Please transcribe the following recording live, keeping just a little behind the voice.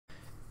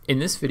In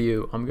this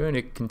video, I'm going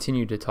to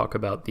continue to talk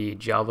about the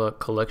Java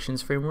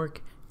collections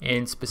framework,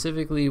 and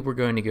specifically we're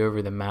going to go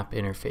over the map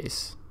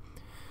interface.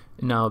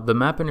 Now, the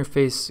map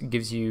interface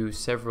gives you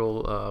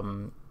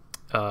several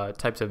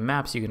types of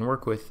maps you can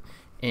work with,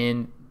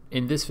 and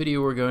in this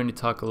video we're going to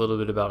talk a little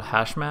bit about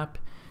HashMap,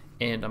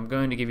 and I'm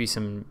going to give you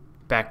some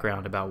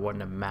background about what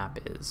a map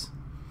is.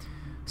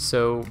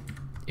 So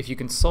if you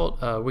consult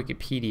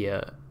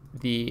Wikipedia,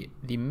 the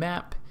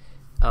map,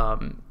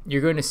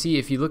 you're going to see,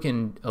 if you look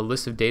in a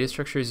list of data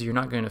structures, you're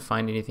not going to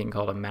find anything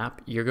called a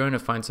map. You're going to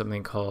find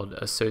something called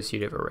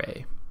associative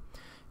array.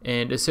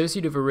 And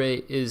associative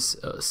array is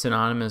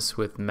synonymous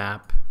with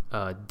map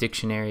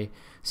dictionary.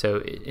 So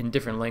in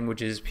different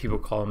languages, people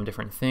call them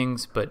different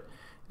things, but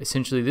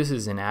essentially this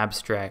is an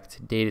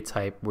abstract data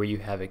type where you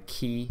have a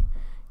key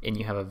and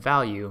you have a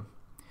value,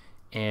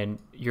 and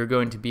you're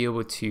going to be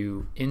able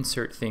to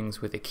insert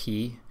things with a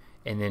key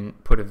and then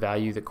put a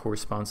value that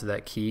corresponds to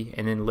that key,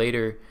 and then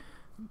later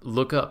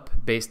look up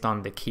based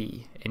on the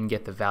key and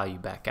get the value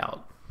back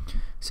out.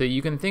 So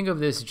you can think of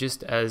this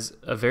just as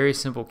a very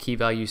simple key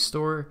value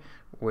store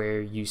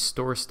where you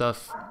store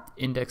stuff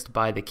indexed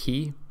by the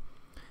key,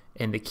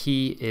 and the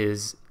key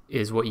is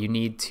what you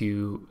need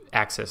to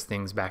access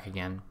things back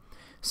again.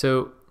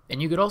 So,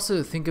 and you could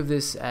also think of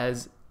this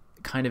as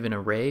kind of an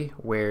array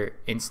where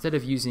instead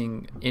of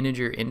using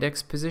integer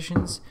index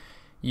positions,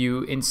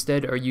 you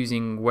instead are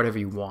using whatever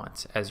you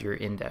want as your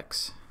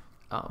index.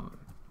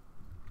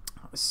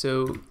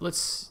 So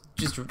let's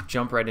just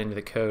jump right into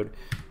the code.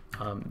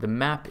 The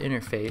map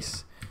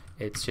interface,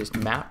 it's just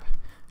map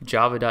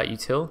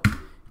java.util,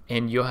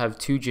 and you'll have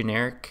two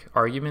generic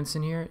arguments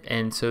in here.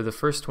 And so the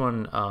first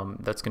one,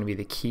 that's going to be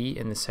the key,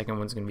 and the second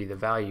one's going to be the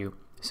value.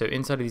 So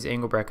inside of these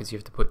angle brackets, you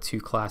have to put two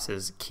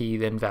classes, key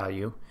then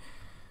value.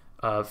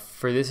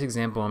 For this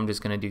example, I'm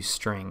just going to do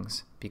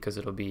strings because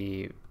it'll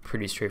be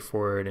pretty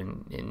straightforward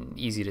and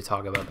easy to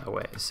talk about that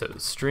way. So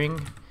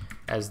string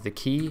as the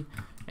key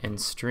and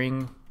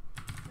string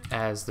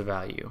as the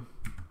value.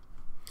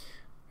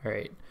 All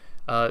right,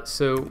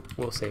 so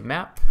we'll say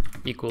map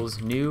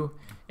equals new,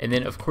 and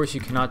then of course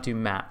you cannot do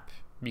map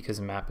because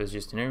a map is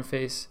just an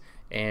interface,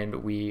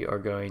 and we are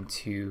going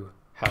to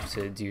have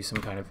to do some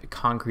kind of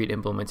concrete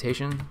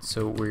implementation.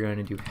 So we're going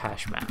to do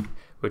HashMap,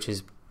 which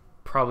is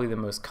probably the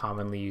most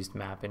commonly used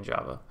map in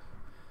Java.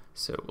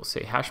 So we'll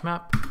say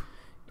HashMap,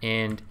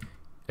 and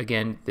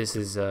again, this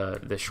is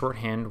the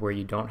shorthand where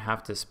you don't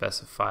have to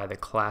specify the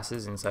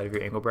classes inside of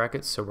your angle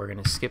brackets, so we're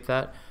going to skip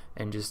that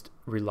and just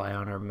rely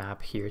on our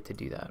map here to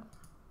do that.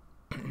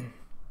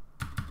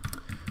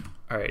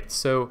 Alright,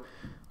 so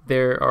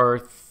there are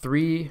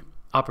three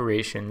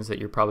operations that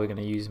you're probably going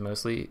to use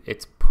mostly.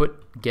 It's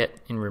put,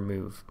 get, and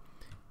remove.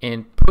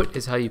 And put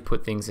is how you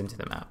put things into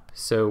the map.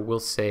 So we'll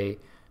say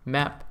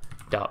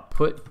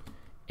map.put,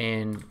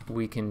 and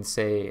we can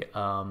say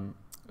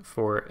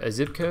for a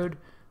zip code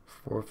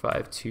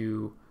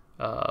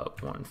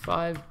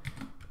 45215,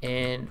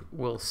 and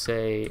we'll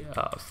say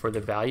for the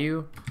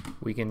value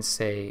we can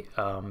say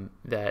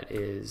that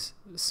is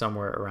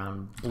somewhere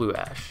around blue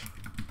ash,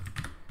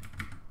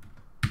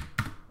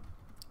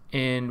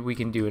 and we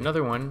can do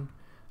another one.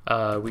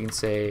 We can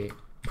say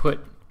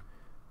put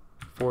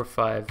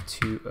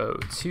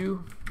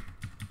 45202,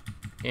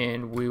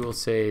 and we will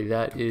say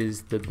that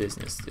is the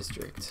business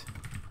district.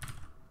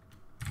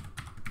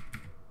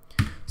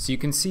 So you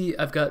can see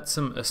I've got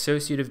some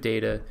associative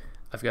data.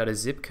 I've got a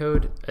zip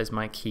code as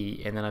my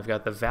key, and then I've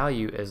got the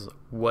value as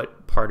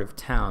what part of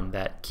town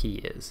that key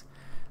is.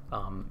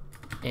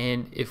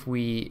 And if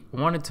we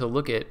wanted to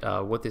look at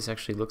what this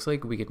actually looks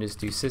like, we can just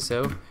do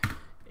syso,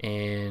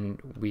 and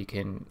we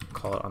can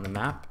call it on the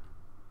map.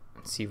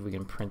 Let's see if we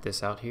can print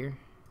this out here.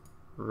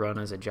 Run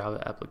as a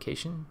Java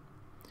application.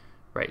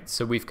 Right,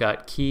 so we've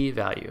got key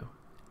value,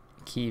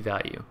 key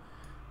value.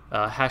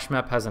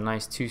 HashMap has a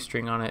nice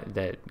toString on it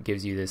that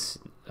gives you this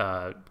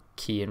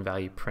key and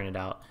value printed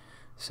out.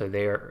 So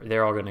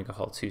they're all going to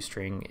call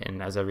toString,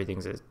 and as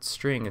everything's a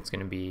string, it's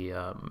going to be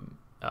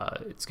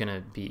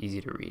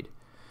easy to read.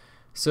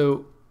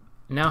 So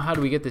now, how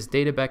do we get this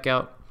data back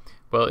out?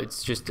 Well,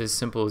 it's just as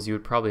simple as you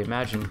would probably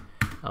imagine.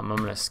 I'm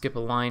going to skip a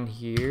line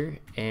here,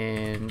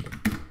 and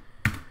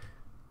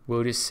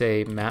we'll just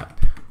say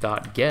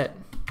map.get,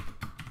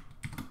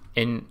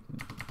 and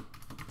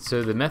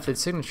so the method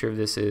signature of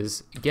this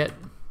is get,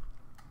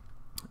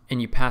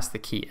 and you pass the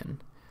key in.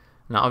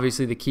 Now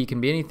obviously the key can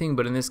be anything,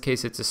 but in this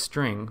case it's a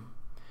string,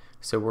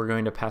 so we're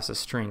going to pass a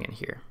string in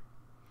here.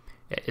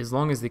 As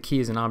long as the key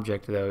is an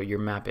object, though, your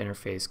map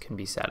interface can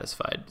be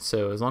satisfied.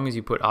 So as long as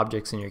you put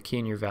objects in your key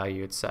and your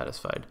value, it's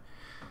satisfied.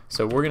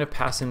 So we're going to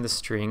pass in the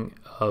string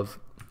of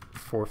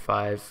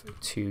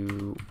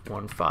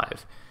 45215,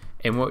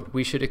 and what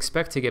we should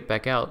expect to get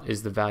back out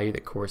is the value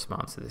that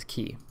corresponds to this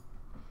key.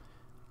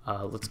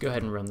 Let's go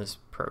ahead and run this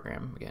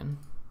program again.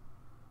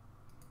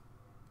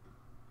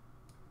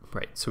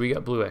 Right, so we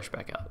got blue ash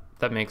back out.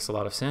 That makes a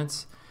lot of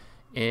sense,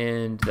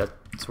 and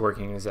that's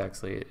working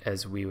exactly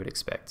as we would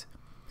expect.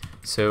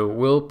 So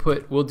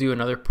we'll do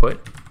another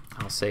put.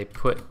 I'll say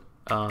put,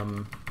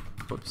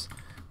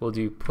 we'll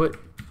do put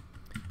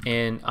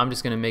And I'm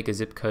just going to make a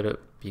zip code up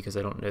because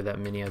I don't know that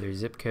many other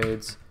zip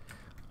codes.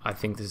 I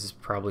think this is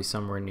probably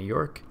somewhere in New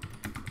York,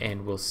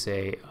 and we'll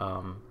say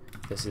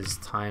this is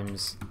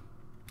Times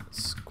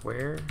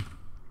Square.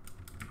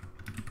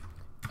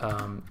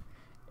 And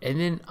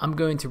then I'm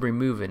going to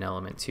remove an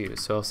element too.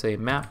 So I'll say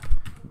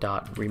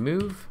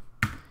map.remove,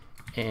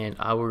 and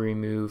I will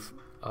remove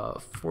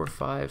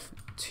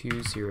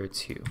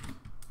 45202.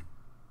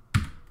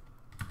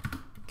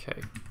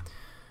 Okay.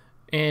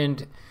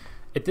 And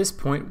at this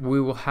point,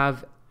 we will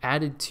have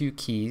added 2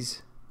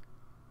 keys,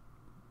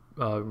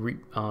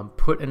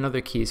 put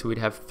another key, so we'd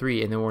have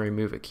 3, and then we'll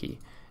remove a key.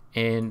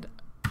 And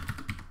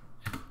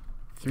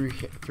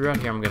throughout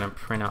here, I'm going to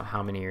print out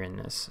how many are in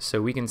this.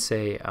 So we can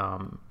say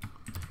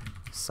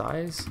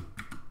size,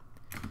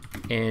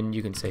 and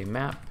you can say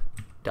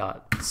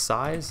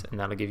map.size, and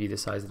that'll give you the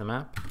size of the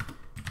map.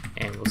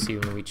 And we'll see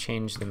when we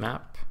change the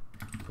map,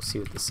 we'll see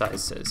what the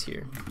size says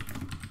here.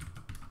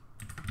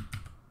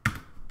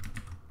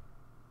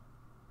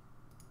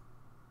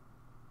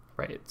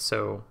 Right,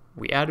 so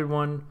we added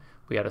 1,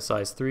 we got a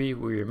size 3,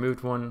 we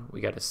removed 1,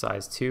 we got a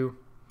size 2.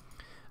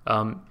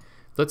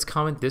 Let's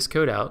comment this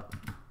code out,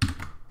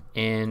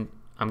 and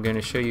I'm going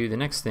to show you the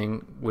next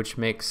thing, which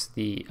makes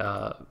the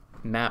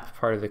map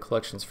part of the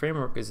collections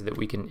framework, is that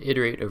we can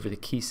iterate over the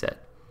key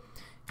set.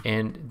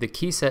 And the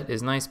key set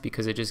is nice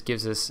because it just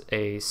gives us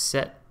a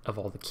set of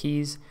all the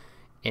keys,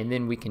 and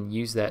then we can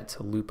use that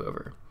to loop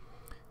over.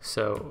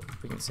 So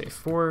we can say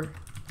for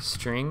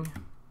string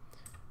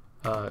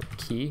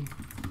key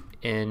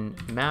in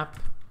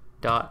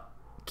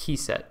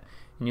map.keyset,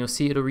 and you'll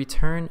see it'll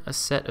return a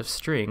set of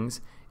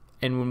strings,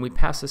 and when we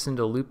pass this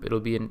into a loop, it'll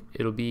be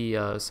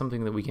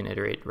something that we can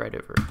iterate right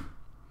over.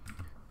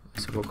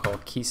 So we'll call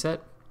keyset,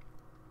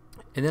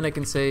 and then I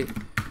can say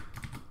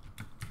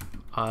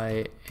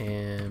I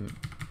am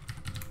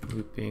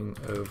looping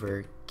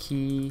over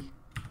key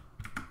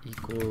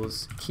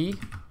equals key.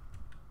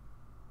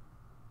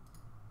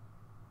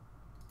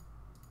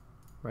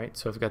 Right,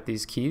 so I've got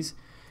these keys,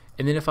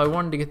 and then if I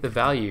wanted to get the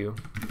value,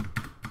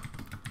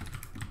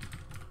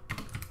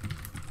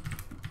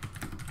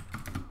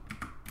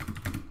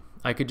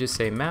 I could just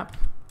say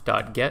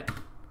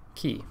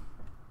map.getKey,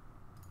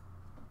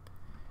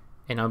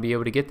 and I'll be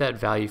able to get that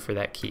value for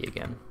that key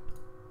again.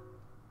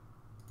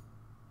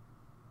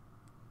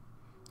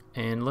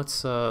 And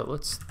let's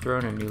throw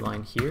in a new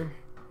line here,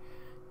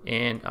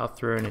 and I'll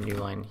throw in a new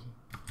line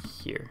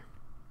here.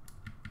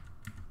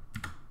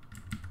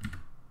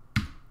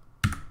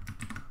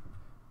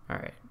 All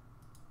right.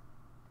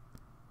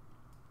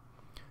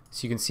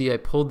 So you can see I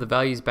pulled the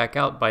values back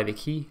out by the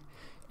key,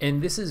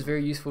 and this is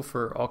very useful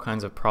for all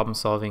kinds of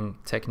problem-solving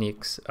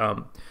techniques.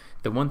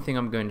 The one thing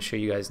I'm going to show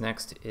you guys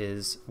next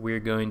is we're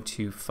going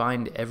to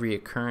find every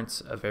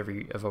occurrence of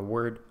every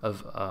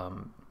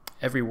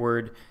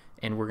word,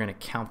 and we're going to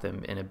count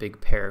them in a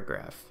big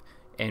paragraph.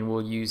 And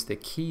we'll use the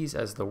keys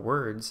as the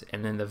words,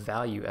 and then the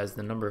value as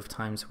the number of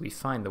times we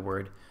find the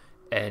word.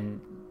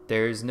 And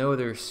there's no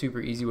other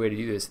super easy way to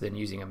do this than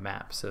using a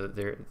map. So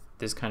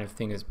this kind of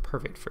thing is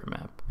perfect for a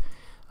map.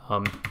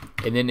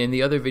 And then in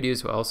the other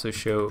videos, we'll also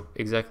show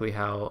exactly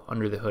how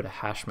under the hood a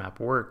HashMap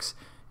works,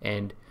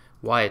 and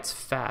why it's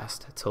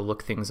fast to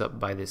look things up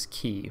by this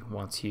key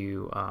once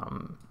you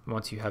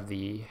have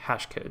the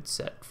hash code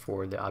set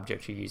for the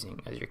object you're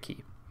using as your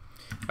key.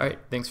 All right,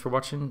 thanks for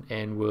watching,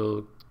 and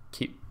we'll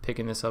keep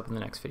picking this up in the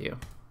next video.